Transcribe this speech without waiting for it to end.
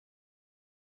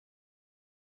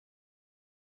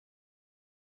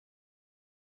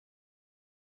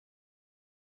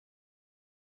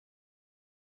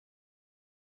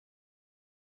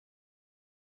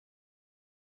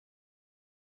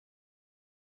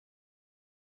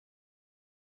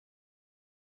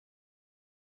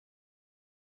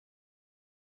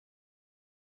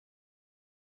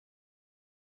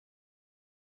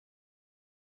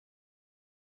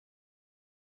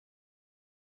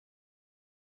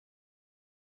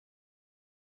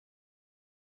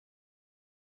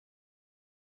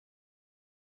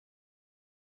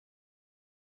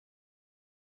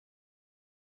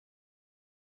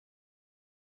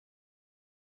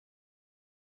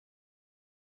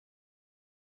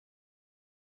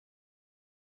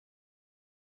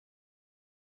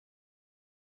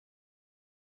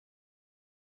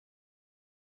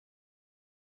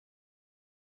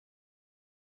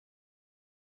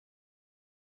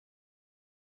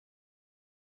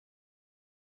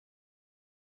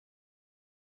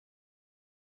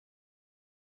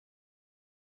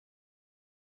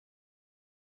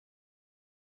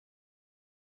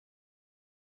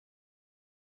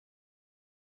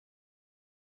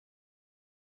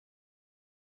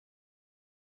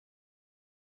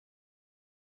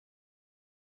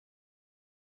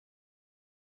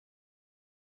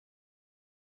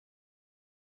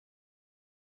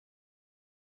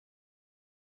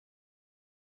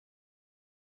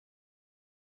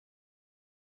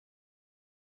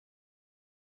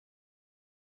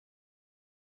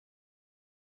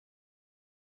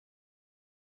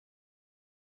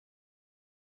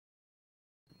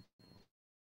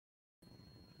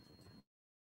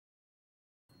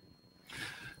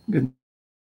Good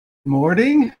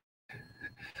morning.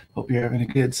 Hope you're having a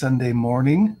good Sunday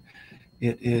morning.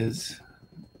 It is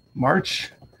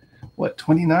March,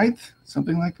 29th?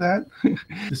 Something like that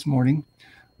this morning.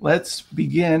 Let's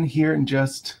begin here in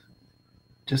just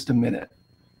a minute.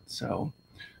 So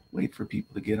wait for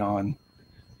people to get on,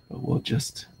 but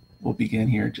we'll begin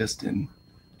here just in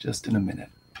a minute.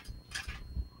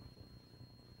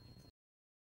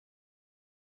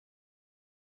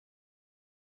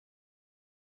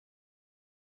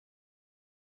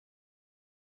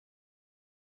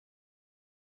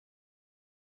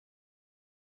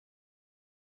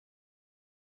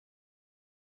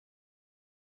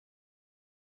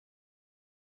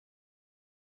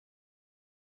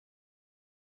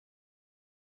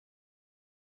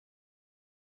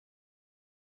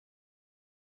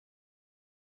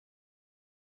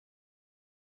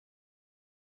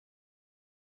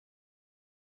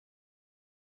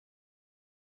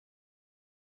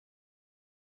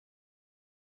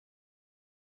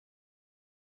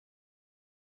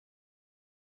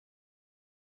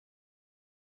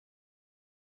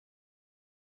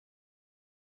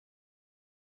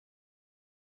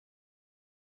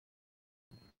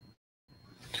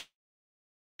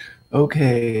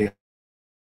 Okay,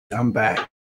 I'm back.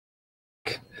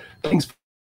 Thanks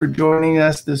for joining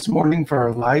us this morning for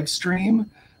our live stream.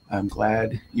 I'm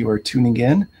glad you are tuning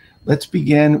in. Let's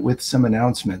begin with some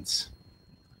announcements.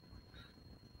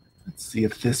 Let's see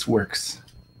if this works.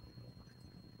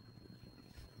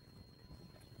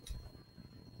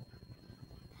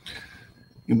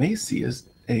 You may see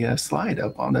a slide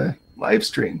up on the live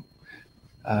stream.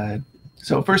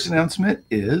 So first announcement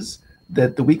is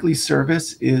that the weekly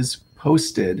service is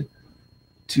posted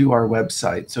to our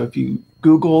website. So if you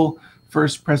Google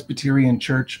First Presbyterian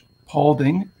Church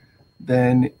Paulding,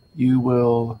 then you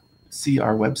will see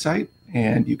our website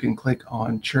and you can click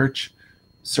on church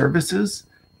services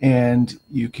and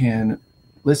you can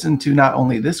listen to not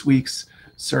only this week's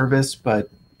service, but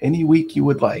any week you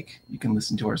would like, you can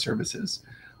listen to our services.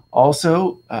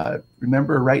 Also,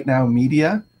 remember Right Now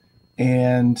Media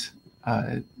and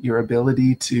your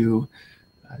ability to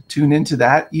tune into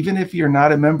that. Even if you're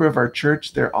not a member of our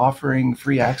church, they're offering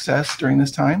free access during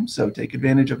this time, so take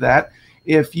advantage of that.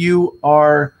 If you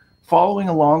are following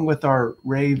along with our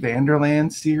Ray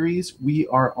Vanderland series, we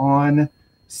are on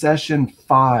session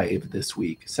 5 this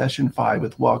week, session 5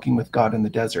 with Walking with God in the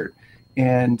Desert.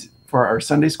 And for our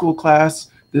Sunday school class,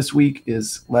 this week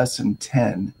is lesson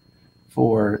 10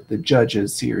 for the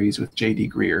Judges series with J.D.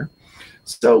 Greer.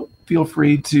 So feel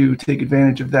free to take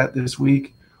advantage of that this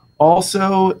week.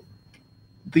 Also,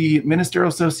 the Ministerial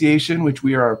Association, which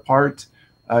we are a part,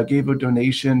 gave a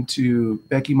donation to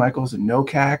Becky Michaels and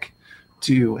NOCAC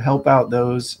to help out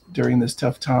those during this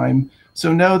tough time.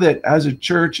 So know that as a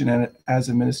church and as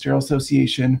a Ministerial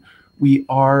Association, we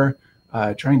are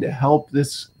trying to help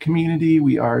this community.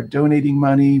 We are donating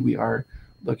money. We are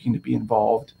looking to be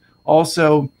involved.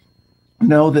 Also,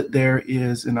 know that there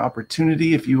is an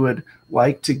opportunity if you would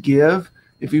like to give,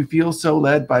 if you feel so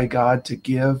led by God to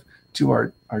give to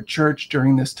our church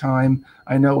during this time.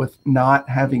 I know with not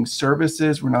having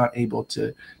services, we're not able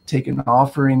to take an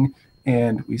offering,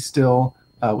 and we still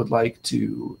would like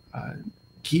to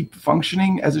keep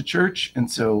functioning as a church.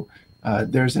 And so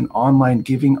there's an online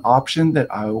giving option that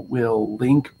I will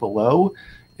link below.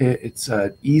 It's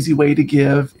an easy way to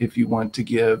give if you want to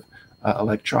give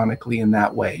electronically in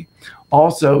that way.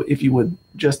 Also, if you would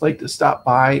just like to stop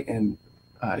by and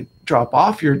drop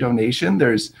off your donation,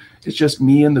 it's just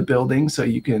me in the building, so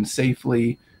you can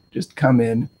safely just come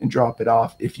in and drop it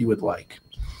off if you would like.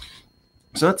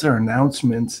 So that's our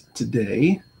announcements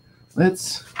today.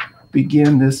 Let's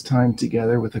begin this time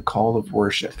together with a call of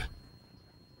worship.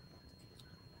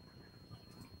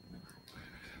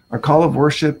 Our call of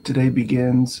worship today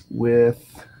begins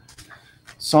with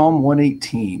Psalm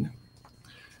 118.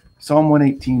 Psalm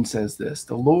 118 says this: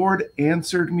 "The Lord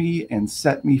answered me and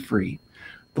set me free.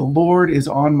 The Lord is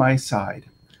on my side.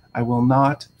 I will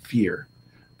not fear.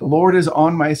 The Lord is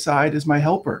on my side as my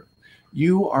helper.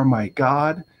 You are my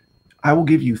God. I will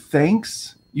give you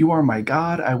thanks. You are my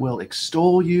God. I will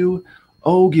extol you.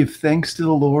 Oh, give thanks to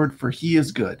the Lord, for he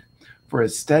is good, for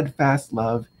his steadfast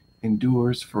love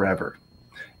endures forever."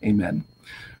 Amen.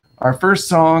 Our first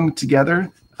song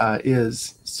together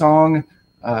is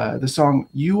the song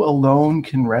 "You Alone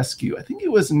Can Rescue." I think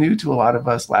it was new to a lot of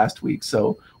us last week,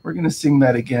 so we're going to sing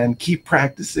that again. Keep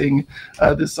practicing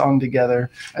this song together.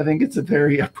 I think it's a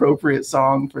very appropriate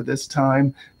song for this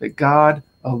time, that God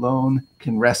alone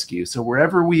can rescue. So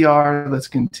wherever we are, let's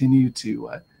continue to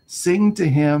sing to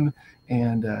him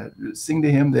and sing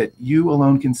to him that you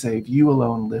alone can save. You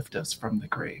alone lift us from the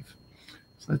grave.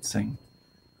 So let's sing.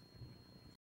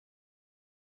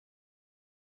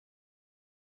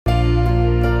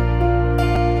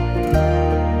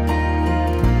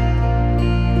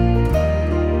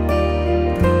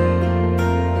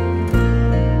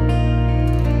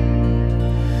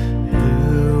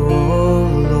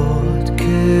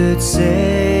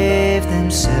 Save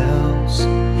themselves,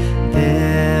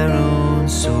 their own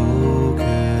soul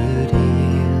could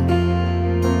heal.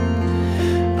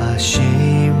 Our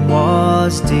shame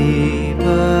was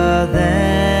deeper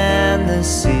than the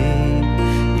sea,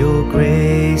 your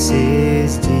grace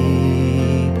is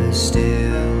deeper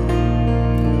still.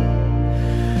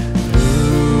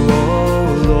 Who,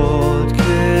 oh Lord,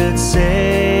 could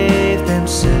save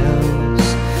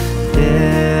themselves,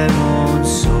 their own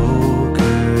soul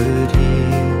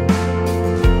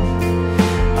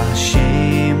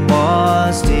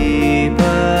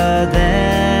deeper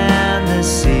than the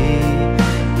sea,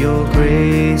 your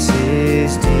grace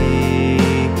is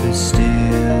deeper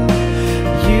still.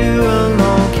 You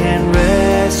alone can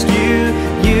rescue,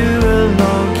 you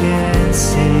alone can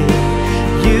save,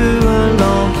 you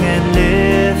alone can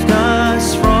lift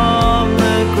us from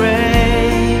the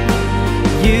grave.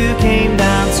 You came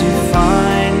down to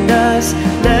find us,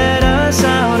 let us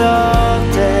out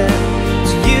of death.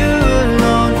 To you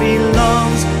alone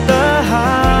belongs the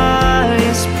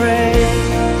highest praise.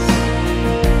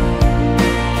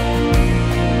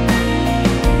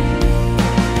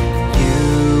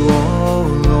 You, oh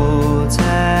Lord,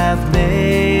 have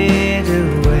made a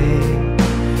way,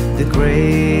 the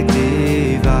great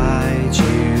divide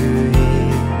you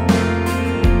heal.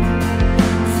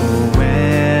 For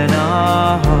when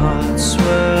our hearts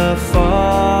were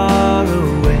far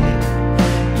away,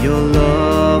 your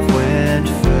love went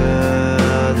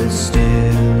further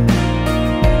still.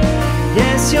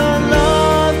 Yes, your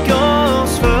love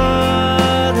goes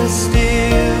further still.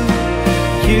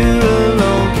 You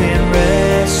alone can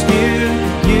rescue,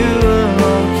 you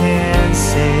alone can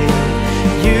save,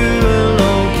 you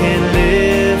alone can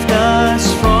lift us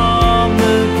from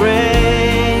the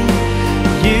grave.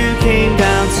 You came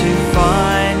down to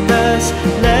find us,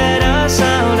 let us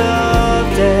out of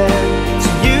death. To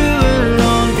you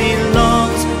alone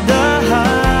belongs the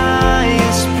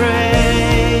highest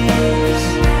praise.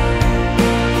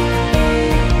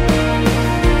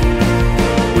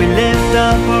 We lift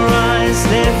up our eyes,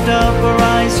 lift up our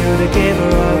eyes, you're the giver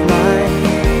of life.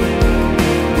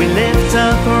 We lift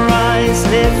up our eyes,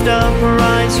 lift up our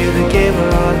eyes, you're the giver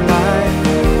of life.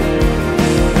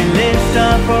 We lift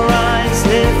up our eyes,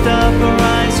 lift up our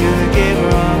eyes, you're the giver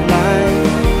of life.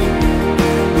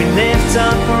 We lift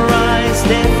up our eyes,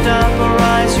 lift up our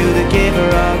eyes, you're the giver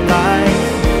of life.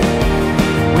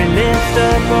 We lift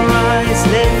up our eyes,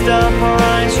 lift up our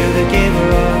eyes, you're the giver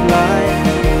of life.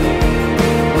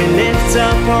 We lift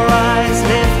up our eyes,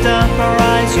 lift up our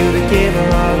eyes, you're the giver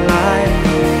of life.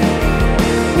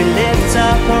 We lift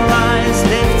up our eyes,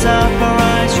 lift up our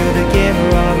eyes, you're the giver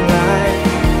of life.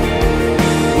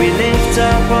 We lift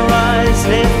up our eyes,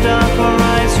 lift up our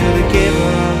eyes, you're the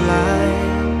giver of life.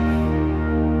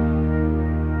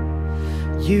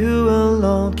 You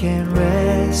alone can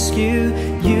rescue,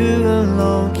 you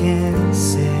alone can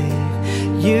save,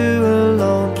 you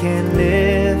alone can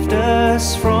lift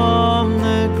us from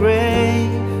the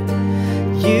grave.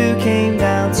 You came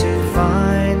down to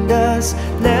find us,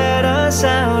 let us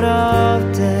out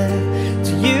of death.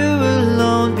 To you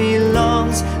alone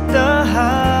belongs the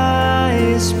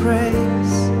highest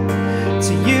praise.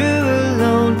 To you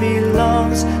alone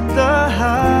belongs the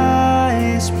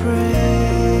highest praise.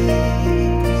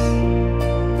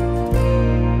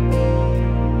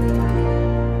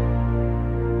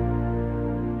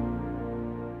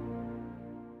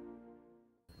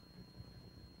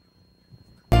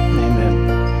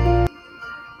 Amen.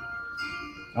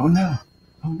 Oh no.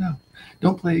 Oh no.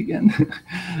 Don't play again.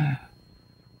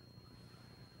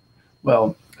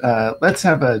 Well, let's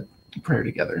have a prayer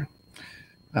together.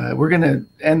 We're going to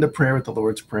end the prayer with the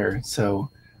Lord's Prayer. So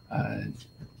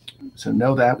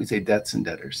know that we say debts and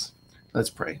debtors. Let's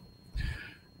pray.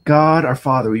 God, our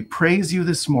Father, we praise you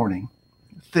this morning.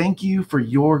 Thank you for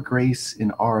your grace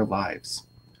in our lives.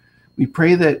 We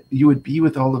pray that you would be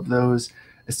with all of those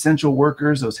essential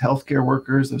workers, those healthcare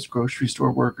workers, those grocery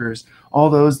store workers, all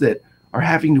those that are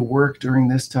having to work during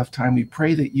this tough time. We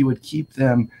pray that you would keep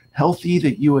them healthy,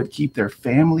 that you would keep their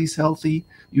families healthy,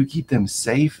 you would keep them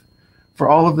safe. For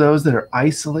all of those that are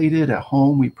isolated at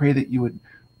home, we pray that you would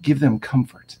give them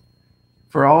comfort.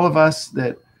 For all of us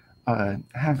that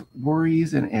have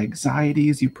worries and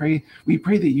anxieties, we pray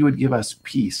that you would give us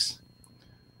peace.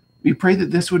 We pray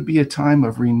that this would be a time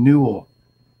of renewal,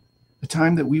 a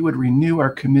time that we would renew our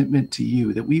commitment to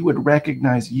you, that we would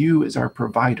recognize you as our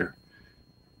provider.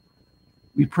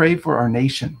 We pray for our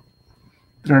nation,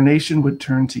 that our nation would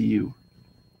turn to you.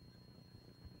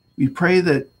 We pray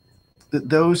that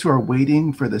those who are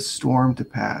waiting for the storm to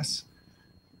pass,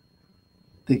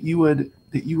 that you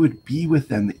would be with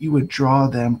them, that you would draw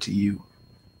them to you.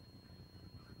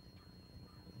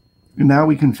 And now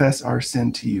we confess our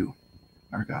sin to you,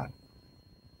 our God.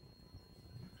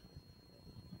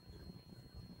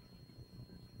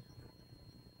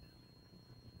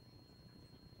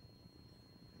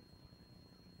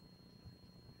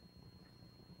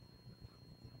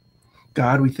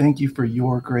 God, we thank you for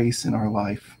your grace in our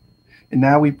life. And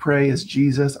now we pray as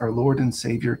Jesus, our Lord and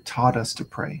Savior, taught us to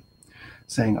pray,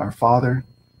 saying, Our Father,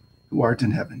 who art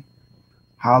in heaven,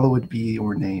 hallowed be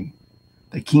your name.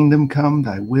 Thy kingdom come,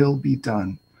 thy will be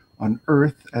done, on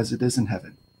earth as it is in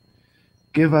heaven.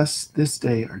 Give us this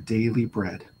day our daily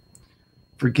bread.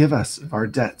 Forgive us of our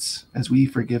debts as we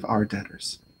forgive our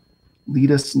debtors. Lead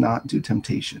us not into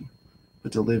temptation,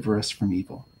 but deliver us from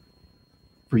evil.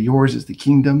 For yours is the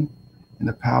kingdom, and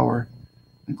the power,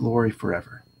 and glory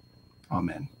forever.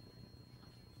 Amen.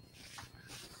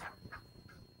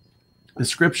 The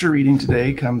scripture reading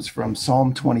today comes from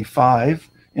Psalm 25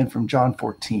 and from John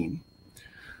 14.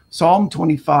 Psalm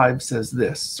 25 says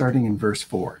this, starting in verse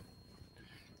 4.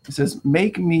 It says,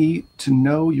 Make me to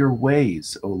know your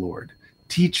ways, O Lord.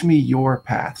 Teach me your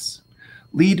paths.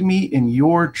 Lead me in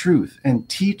your truth and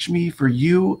teach me, for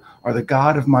you are the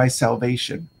God of my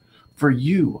salvation. For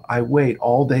you I wait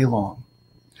all day long.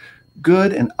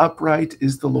 Good and upright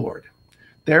is the Lord.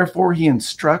 Therefore he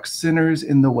instructs sinners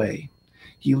in the way.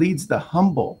 He leads the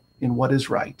humble in what is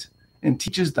right and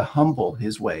teaches the humble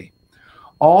his way.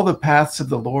 All the paths of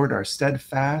the Lord are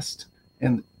steadfast,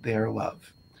 and they are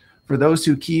love, for those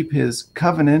who keep his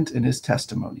covenant and his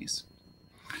testimonies.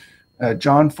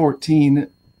 John 14,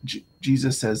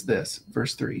 Jesus says this,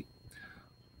 verse 3,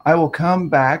 I will come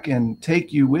back and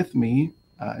take you with me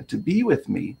to be with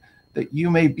me, that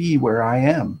you may be where I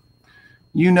am.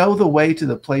 You know the way to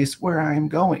the place where I am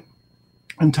going.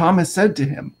 And Thomas said to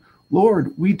him,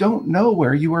 Lord, we don't know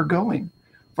where you are going,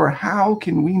 for how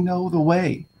can we know the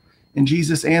way? And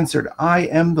Jesus answered, I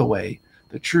am the way,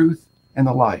 the truth, and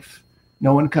the life.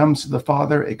 No one comes to the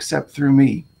Father except through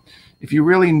me. If you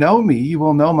really know me, you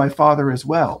will know my Father as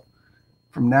well.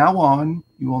 From now on,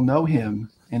 you will know him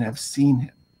and have seen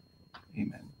him.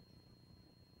 Amen.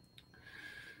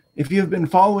 If you have been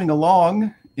following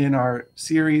along in our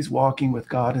series, Walking with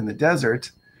God in the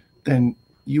Desert, then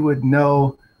you would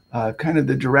know kind of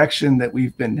the direction that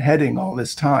we've been heading all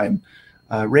this time.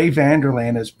 Ray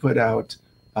Vanderland has put out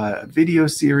a video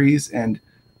series, and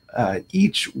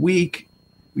each week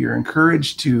we are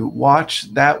encouraged to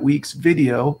watch that week's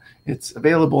video. It's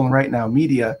available in Right Now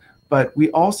Media, but we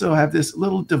also have this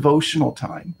little devotional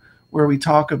time where we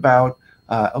talk about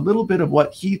a little bit of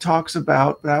what he talks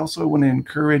about, but I also want to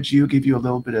encourage you, give you a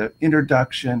little bit of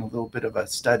introduction, a little bit of a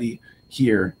study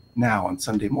here now on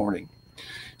Sunday morning.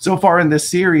 So far in this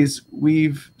series,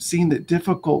 we've seen that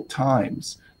difficult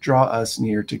times draw us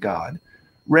near to God.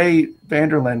 Ray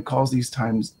Vanderland calls these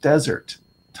times desert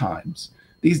times.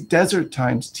 These desert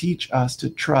times teach us to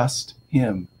trust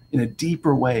him in a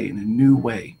deeper way, in a new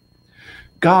way.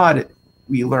 God,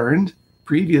 we learned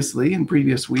previously in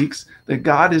previous weeks, that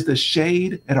God is the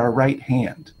shade at our right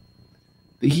hand,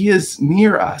 that he is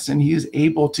near us and he is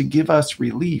able to give us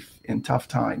relief in tough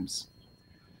times.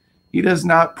 He does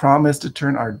not promise to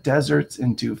turn our deserts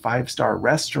into five-star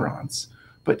restaurants,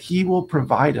 but he will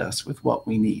provide us with what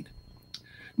we need.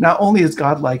 Not only is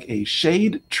God like a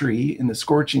shade tree in the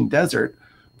scorching desert,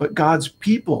 but God's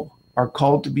people are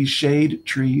called to be shade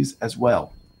trees as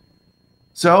well.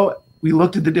 So we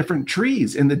looked at the different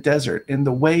trees in the desert and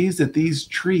the ways that these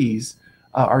trees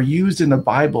are used in the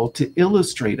Bible to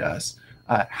illustrate us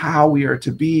how we are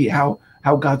to be, how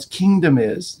God's kingdom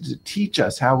is, to teach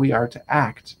us how we are to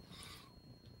act.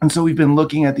 And so we've been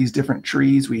looking at these different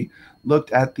trees. We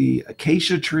looked at the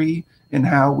acacia tree and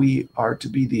how we are to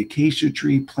be the acacia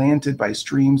tree planted by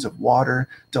streams of water,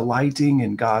 delighting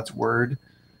in God's word.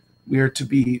 We are to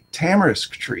be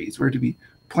tamarisk trees. We're to be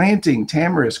planting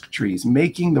tamarisk trees,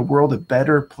 making the world a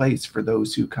better place for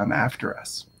those who come after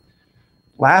us.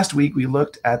 Last week, we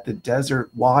looked at the desert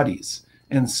wadis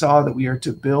and saw that we are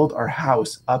to build our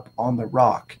house up on the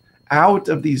rock, out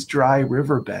of these dry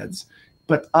riverbeds,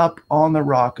 but up on the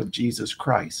rock of Jesus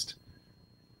Christ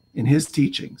in his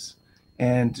teachings.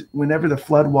 And whenever the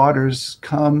flood waters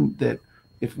come, that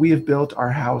if we have built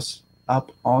our house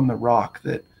up on the rock,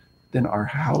 that then our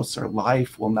house, our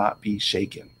life will not be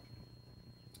shaken.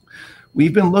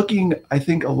 We've been looking, I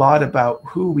think, a lot about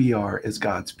who we are as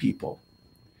God's people.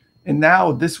 And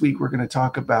now this week, we're going to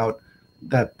talk about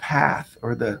the path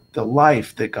or the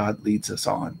life that God leads us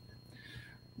on.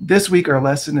 This week, our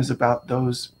lesson is about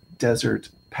those desert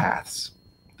paths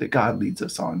that God leads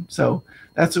us on. So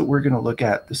that's what we're going to look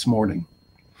at this morning.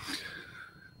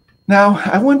 Now,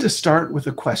 I want to start with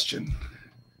a question.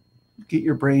 Get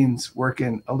your brains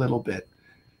working a little bit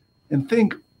and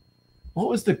think, what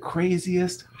was the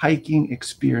craziest hiking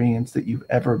experience that you've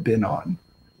ever been on?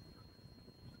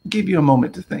 I'll give you a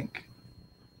moment to think.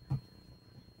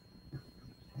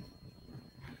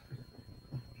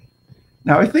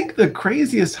 Now, I think the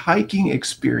craziest hiking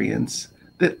experience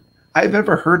that I've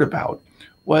ever heard about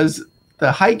was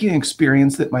the hiking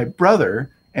experience that my brother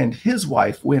and his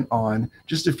wife went on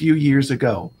just a few years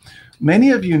ago.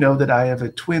 Many of you know that I have a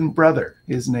twin brother.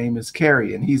 His name is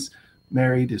Carrie, and he's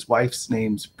married. His wife's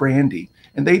name's Brandy.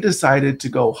 And they decided to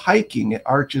go hiking at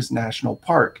Arches National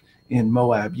Park in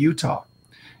Moab, Utah.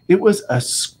 It was a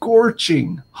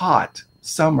scorching hot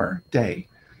summer day.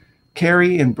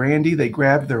 Carrie and Brandy, they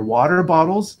grabbed their water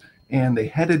bottles and they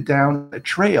headed down a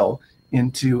trail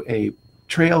into a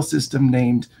trail system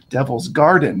named Devil's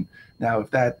Garden. Now, if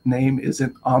that name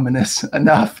isn't ominous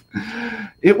enough,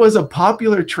 it was a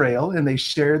popular trail, and they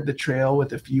shared the trail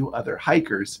with a few other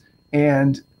hikers.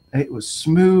 And it was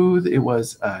smooth. It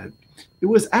was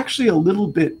actually a little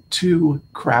bit too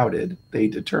crowded, they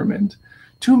determined.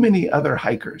 Too many other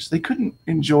hikers. They couldn't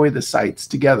enjoy the sights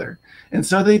together. And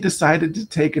so they decided to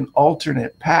take an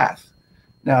alternate path.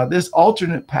 Now, this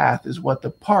alternate path is what the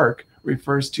park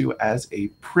refers to as a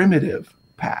primitive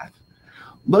path.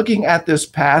 Looking at this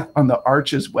path on the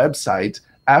Arches website,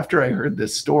 after I heard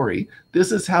this story,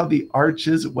 this is how the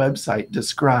Arches website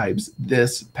describes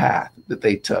this path that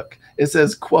they took. It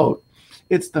says, quote,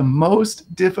 "It's the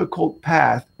most difficult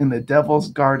path in the Devil's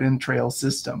Garden trail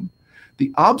system.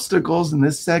 The obstacles in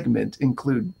this segment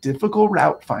include difficult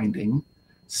route finding,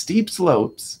 steep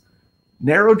slopes,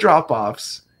 narrow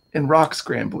drop-offs, and rock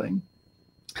scrambling."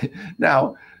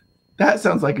 Now, that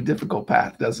sounds like a difficult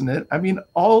path, doesn't it? I mean,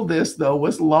 all this, though,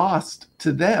 was lost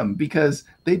to them because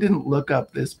they didn't look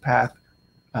up this path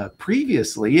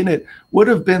previously, and it would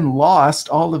have been lost.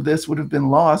 All of this would have been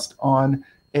lost on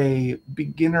a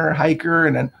beginner hiker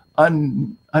and an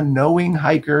unknowing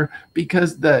hiker,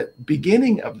 because the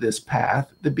beginning of this path,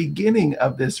 the beginning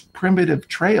of this primitive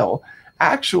trail,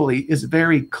 actually is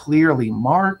very clearly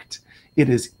marked. It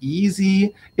is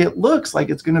easy. It looks like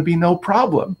it's going to be no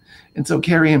problem. And so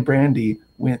Carrie and Brandy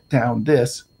went down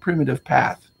this primitive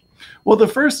path. Well, the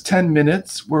first 10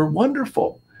 minutes were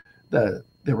wonderful. There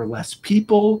were less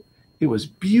people. It was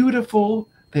beautiful.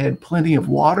 They had plenty of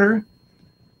water.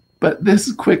 But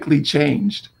this quickly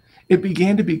changed. It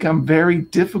began to become very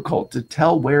difficult to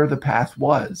tell where the path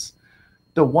was.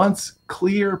 The once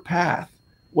clear path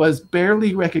was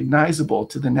barely recognizable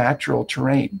to the natural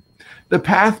terrain. The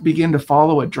path began to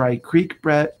follow a dry creek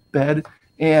bed,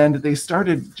 and they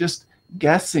started just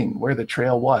guessing where the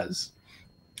trail was.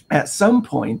 At some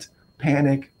point,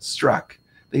 panic struck.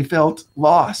 They felt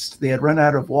lost. They had run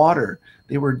out of water.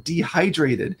 They were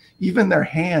dehydrated. Even their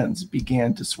hands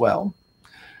began to swell.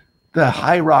 The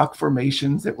high rock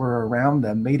formations that were around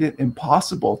them made it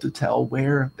impossible to tell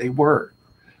where they were.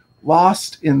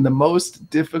 Lost in the most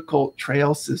difficult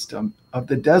trail system of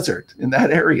the desert in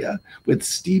that area, with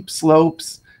steep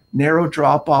slopes, narrow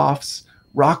drop-offs,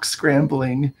 rock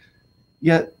scrambling.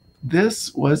 Yet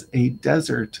this was a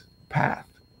desert path.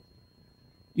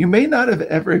 You may not have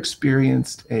ever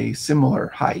experienced a similar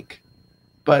hike,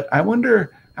 but I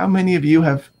wonder how many of you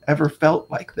have ever felt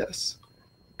like this.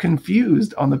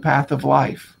 Confused on the path of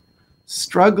life,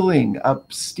 struggling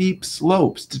up steep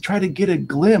slopes to try to get a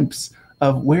glimpse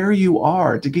of where you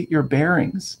are, to get your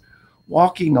bearings,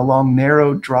 walking along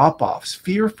narrow drop-offs,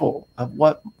 fearful of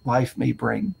what life may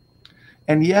bring.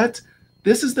 And yet,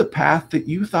 this is the path that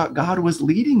you thought God was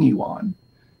leading you on.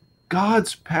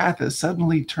 God's path has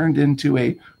suddenly turned into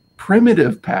a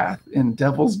primitive path in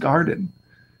Devil's Garden.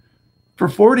 For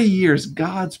 40 years,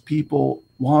 God's people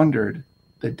wandered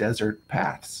the desert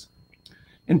paths.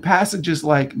 In passages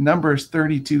like Numbers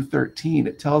 32:13,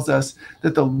 it tells us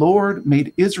that the Lord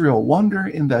made Israel wander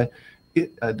in the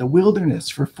wilderness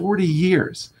for 40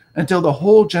 years until the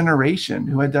whole generation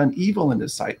who had done evil in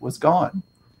his sight was gone.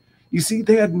 You see,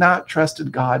 they had not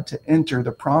trusted God to enter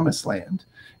the promised land.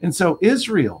 And so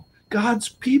Israel, God's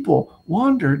people,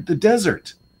 wandered the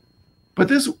desert. But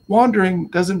this wandering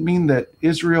doesn't mean that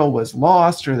Israel was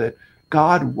lost or that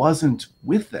God wasn't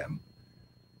with them.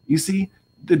 You see,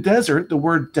 the desert, the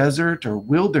word desert or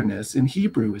wilderness in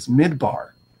Hebrew is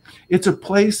midbar. It's a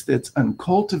place that's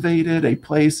uncultivated, a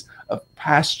place of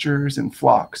pastures and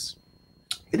flocks.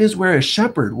 It is where a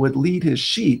shepherd would lead his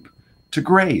sheep to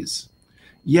graze.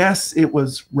 Yes, it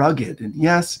was rugged, and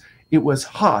yes, it was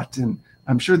hot, and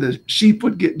I'm sure the sheep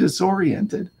would get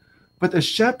disoriented, but the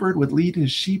shepherd would lead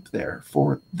his sheep there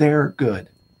for their good.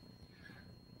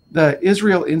 The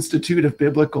Israel Institute of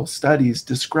Biblical Studies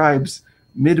describes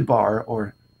Midbar,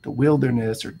 or the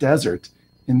wilderness or desert,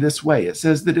 in this way. It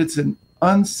says that it's an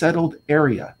unsettled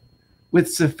area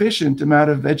with sufficient amount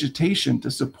of vegetation to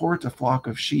support a flock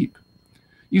of sheep.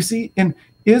 You see, in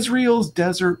Israel's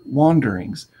desert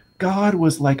wanderings, God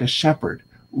was like a shepherd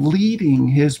leading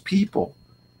his people,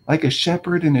 like a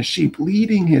shepherd and a sheep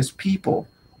leading his people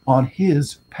on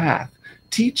his path,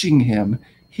 teaching him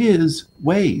his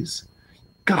ways.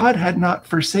 God had not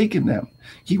forsaken them.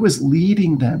 He was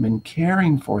leading them and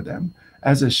caring for them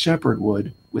as a shepherd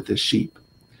would with his sheep.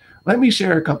 Let me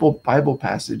share a couple Bible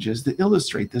passages that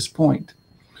illustrate this point.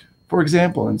 For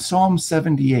example, in Psalm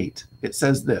 78, it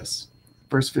says this,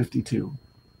 verse 52,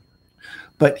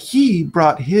 "But he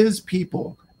brought his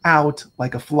people out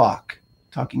like a flock,"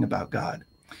 talking about God.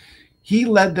 "He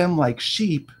led them like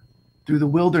sheep through the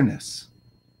wilderness.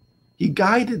 He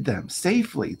guided them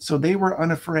safely so they were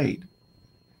unafraid."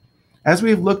 As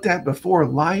we've looked at before,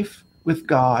 life with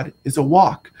God is a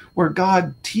walk where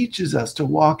God teaches us to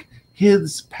walk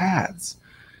his paths.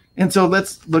 And so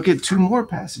let's look at two more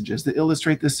passages that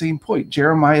illustrate the same point.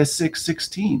 Jeremiah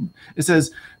 6:16. It says,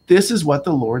 "This is what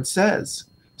the Lord says.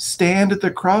 Stand at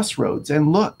the crossroads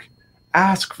and look.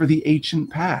 Ask for the ancient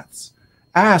paths.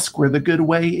 Ask where the good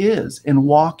way is and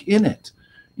walk in it.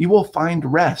 You will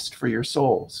find rest for your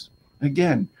souls."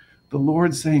 Again, the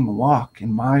Lord saying, walk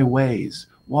in my ways.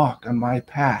 Walk on my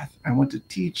path. I want to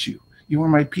teach you. You are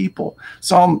my people.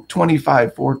 Psalm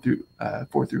 25, 4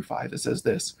 through 5, it says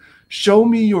this, "Show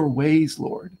me your ways,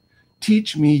 Lord.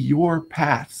 Teach me your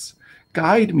paths.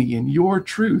 Guide me in your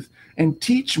truth and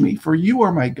teach me, for you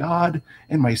are my God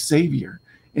and my Savior,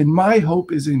 and my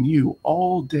hope is in you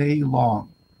all day long."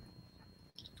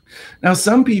 Now,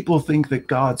 some people think that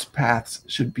God's paths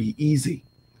should be easy,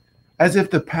 as if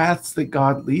the paths that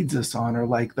God leads us on are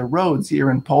like the roads here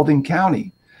in Paulding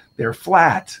County. They're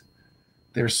flat,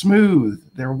 they're smooth,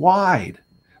 they're wide.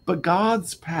 But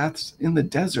God's paths in the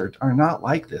desert are not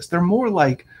like this.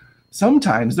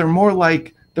 Sometimes they're more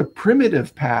like the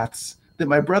primitive paths that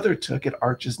my brother took at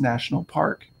Arches National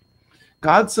Park.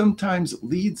 God sometimes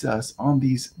leads us on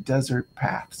these desert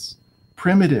paths,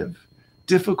 primitive,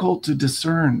 difficult to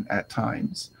discern at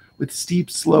times, with steep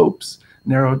slopes,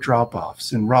 narrow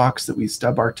drop-offs, and rocks that we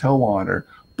stub our toe on, or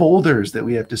boulders that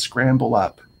we have to scramble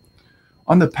up.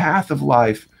 On the path of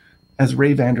life, as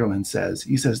Ray Vanderland says,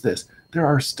 he says this, there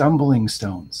are stumbling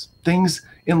stones, things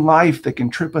in life that can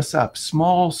trip us up,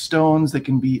 small stones that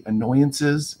can be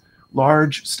annoyances,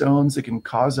 large stones that can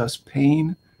cause us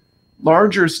pain,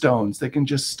 larger stones that can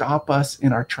just stop us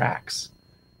in our tracks.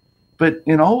 But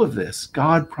in all of this,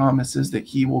 God promises that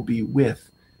he will be with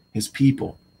his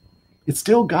people. It's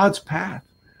still God's path,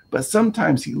 but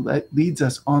sometimes he leads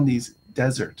us on these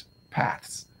desert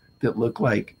paths that look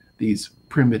like these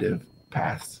primitive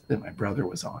paths that my brother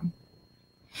was on.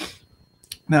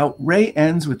 Now, Ray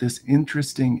ends with this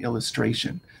interesting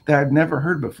illustration that I've never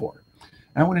heard before.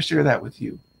 I want to share that with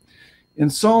you. In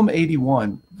Psalm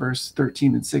 81, verse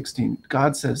 13 and 16,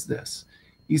 God says this.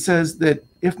 He says that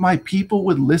if my people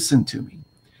would listen to me,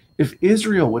 if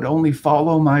Israel would only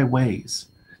follow my ways,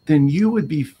 then you would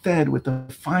be fed with the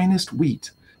finest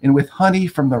wheat, and with honey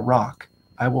from the rock,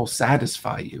 I will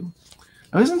satisfy you.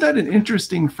 Now, isn't that an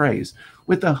interesting phrase?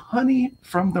 With the honey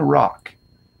from the rock.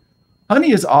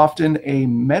 Honey is often a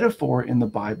metaphor in the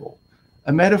Bible,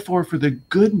 a metaphor for the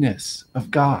goodness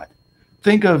of God.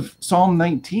 Think of Psalm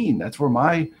 19. That's where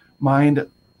my mind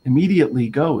immediately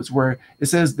goes, where it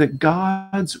says that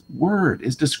God's word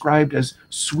is described as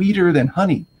sweeter than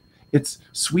honey. It's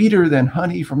sweeter than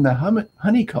honey from the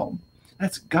honeycomb.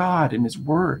 That's God and his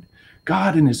word,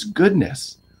 God and his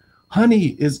goodness.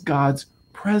 Honey is God's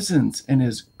presence and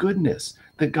his goodness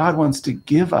that God wants to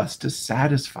give us to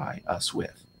satisfy us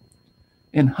with.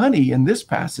 And honey in this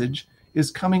passage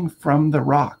is coming from the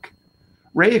rock.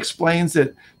 Ray explains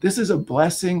that this is a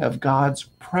blessing of God's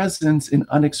presence in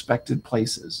unexpected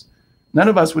places. None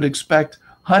of us would expect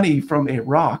honey from a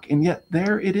rock, and yet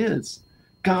there it is.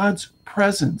 God's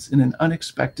presence in an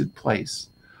unexpected place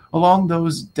along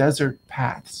those desert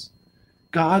paths.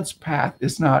 God's path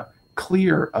is not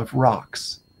clear of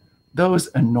rocks, those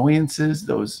annoyances,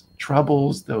 those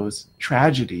troubles, those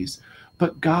tragedies,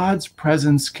 but God's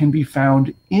presence can be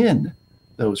found in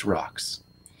those rocks.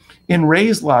 In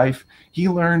Ray's life, he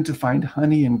learned to find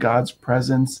honey in God's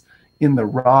presence in the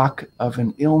rock of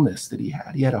an illness that he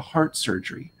had. He had a heart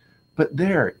surgery. But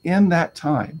there, in that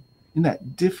time, in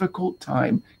that difficult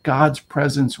time, God's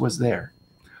presence was there.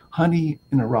 Honey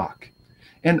in a rock.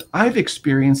 And I've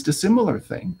experienced a similar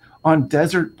thing on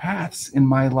desert paths in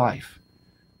my life.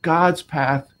 God's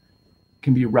path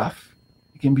can be rough.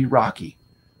 It can be rocky,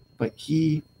 but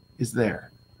he is there.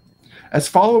 As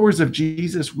followers of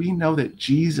Jesus, we know that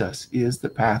Jesus is the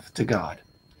path to God.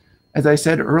 As I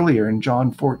said earlier in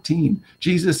John 14,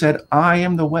 Jesus said, I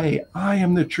am the way, I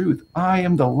am the truth, I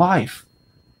am the life.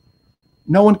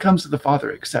 No one comes to the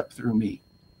Father except through me.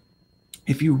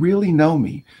 If you really know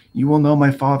me, you will know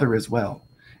my Father as well.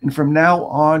 And from now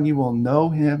on, you will know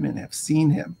him and have seen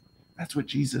him. That's what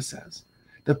Jesus says.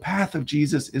 The path of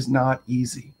Jesus is not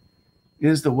easy. It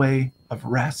is the way of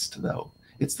rest, though.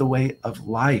 It's the way of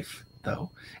life,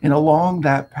 though. And along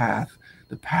that path,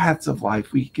 the paths of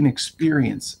life, we can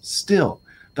experience still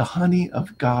the honey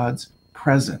of God's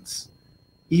presence,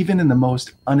 even in the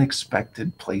most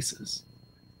unexpected places.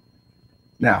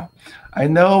 Now, I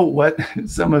know what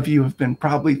some of you have been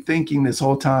probably thinking this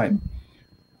whole time.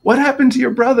 What happened to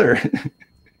your brother?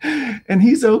 And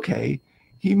he's okay.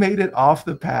 He made it off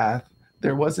the path.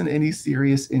 There wasn't any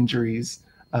serious injuries.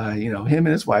 Him and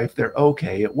his wife, they're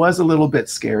okay. It was a little bit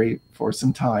scary for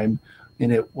some time,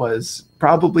 and it was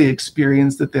probably an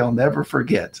experience that they'll never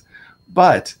forget.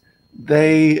 But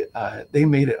they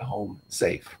made it home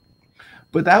safe.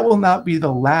 But that will not be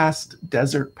the last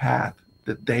desert path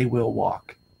that they will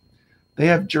walk. They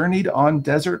have journeyed on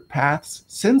desert paths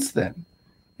since then,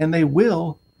 and they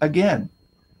will again,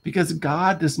 because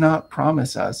God does not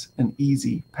promise us an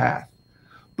easy path.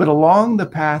 But along the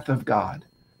path of God,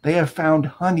 they have found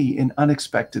honey in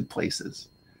unexpected places.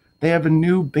 They have a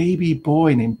new baby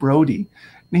boy named Brody,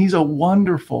 and he's a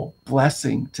wonderful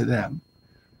blessing to them.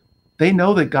 They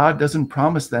know that God doesn't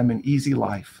promise them an easy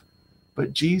life,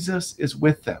 but Jesus is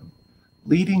with them,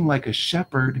 leading like a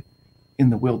shepherd in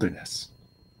the wilderness.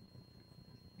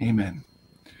 Amen.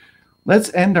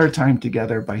 Let's end our time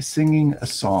together by singing a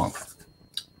song.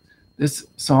 This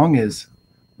song is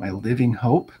My Living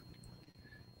Hope.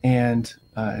 And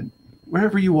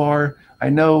wherever you are, I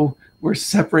know we're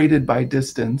separated by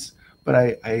distance, but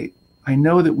I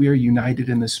know that we are united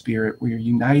in the Spirit. We are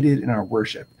united in our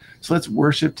worship. So let's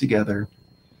worship together,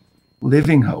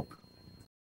 Living Hope.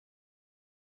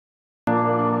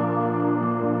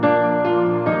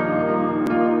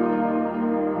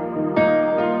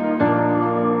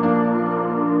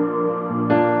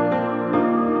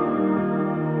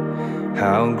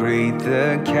 How great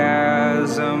the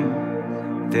chasm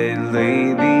that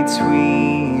lay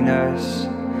between us,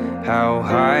 how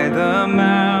high the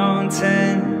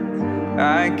mountain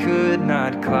I could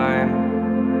not climb.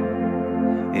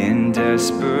 In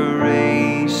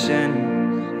desperation,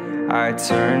 I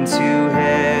turned to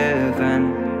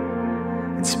heaven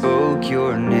and spoke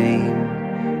your name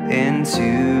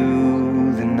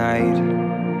into the night.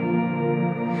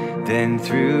 Then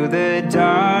through the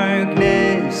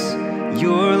darkness,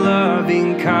 your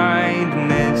loving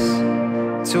kindness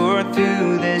tore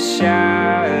through the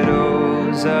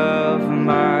shadows of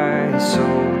my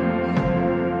soul.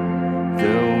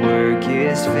 The work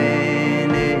is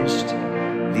finished,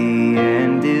 the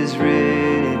end is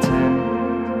written.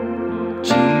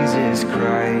 Jesus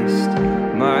Christ,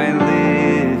 my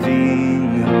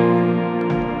living hope.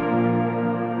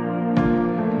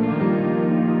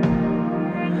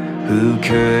 Who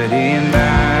could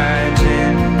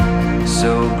imagine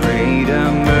so great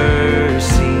a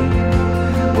mercy?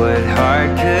 What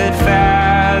heart could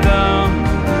fathom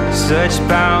such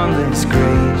boundless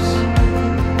grace?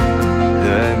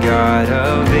 The God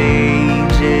of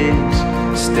ages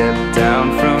stepped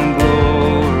down from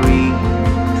glory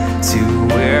to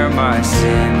wear my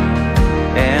sin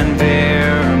and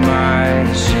bear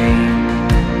my shame.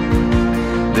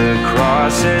 The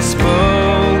cross has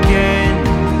spoken,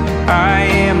 I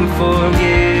am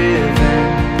forgiven.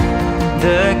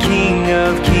 The King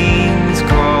of Kings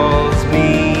calls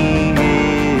me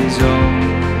his own.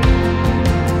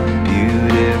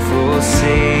 Beautiful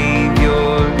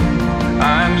Savior,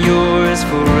 I'm yours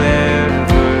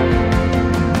forever.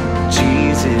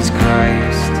 Jesus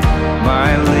Christ,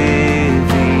 my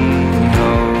living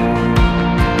hope.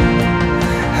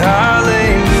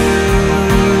 Hallelujah,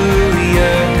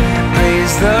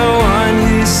 praise the one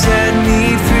who set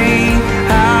me free.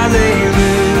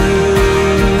 Hallelujah,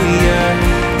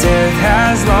 death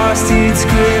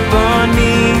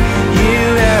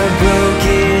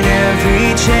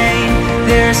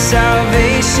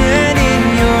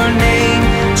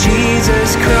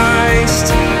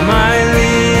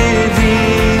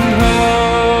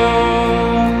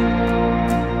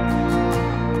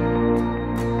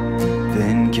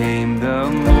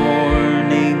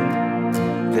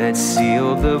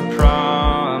the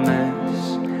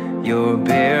promise, your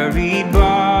buried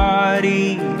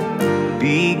body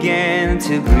began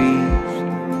to breathe.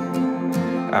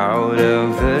 Out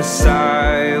of the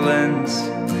silence,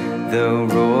 the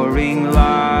roaring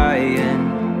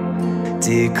lion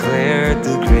declared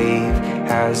the grave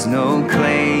has no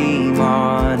claim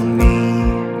on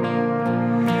me.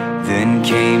 Then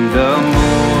came the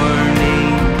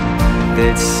morning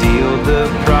that sealed the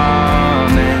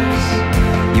promise,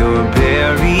 your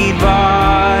buried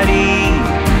body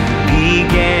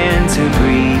began to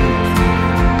breathe.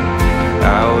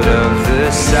 Out of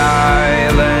the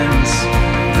silence,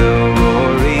 the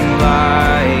roaring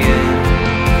lion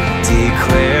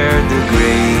declared the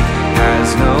grave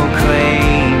has no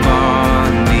claim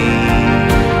on me.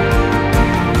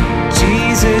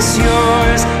 Jesus,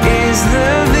 yours is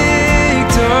the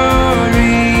victory.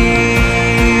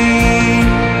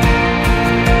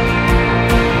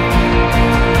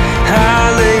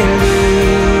 Hallelujah,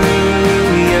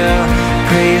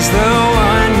 praise the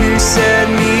one who set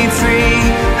me free.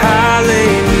 Hallelujah,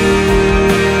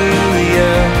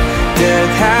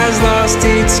 death has lost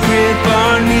its grip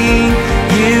on me.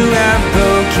 You have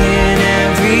broken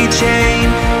every chain.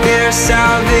 There's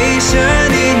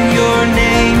salvation in your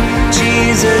name,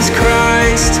 Jesus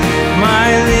Christ,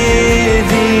 my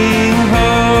living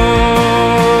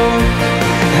hope.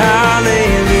 Hallelujah,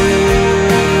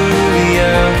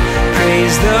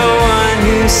 praise the one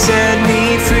who set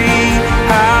me free.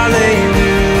 Hallelujah,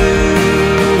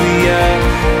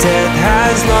 death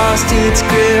has lost its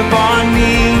grip on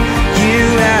me. You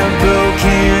have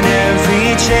broken every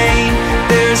chain.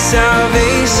 There's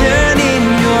salvation in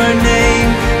your name,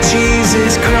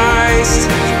 Jesus Christ,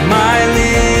 my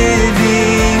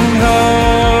living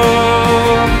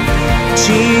hope.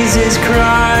 Jesus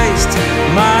Christ,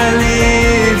 my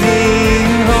living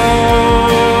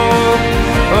hope.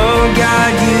 Oh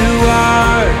God, you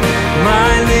are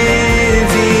my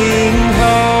living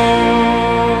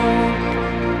hope.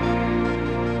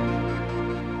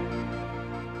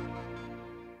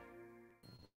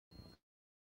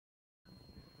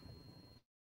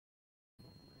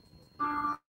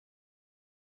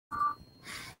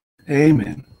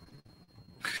 Amen.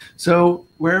 So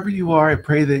wherever you are, I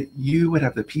pray that you would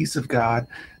have the peace of God,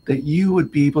 that you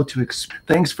would be able to.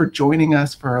 Thanks for joining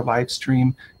us for our live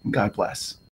stream, and God bless.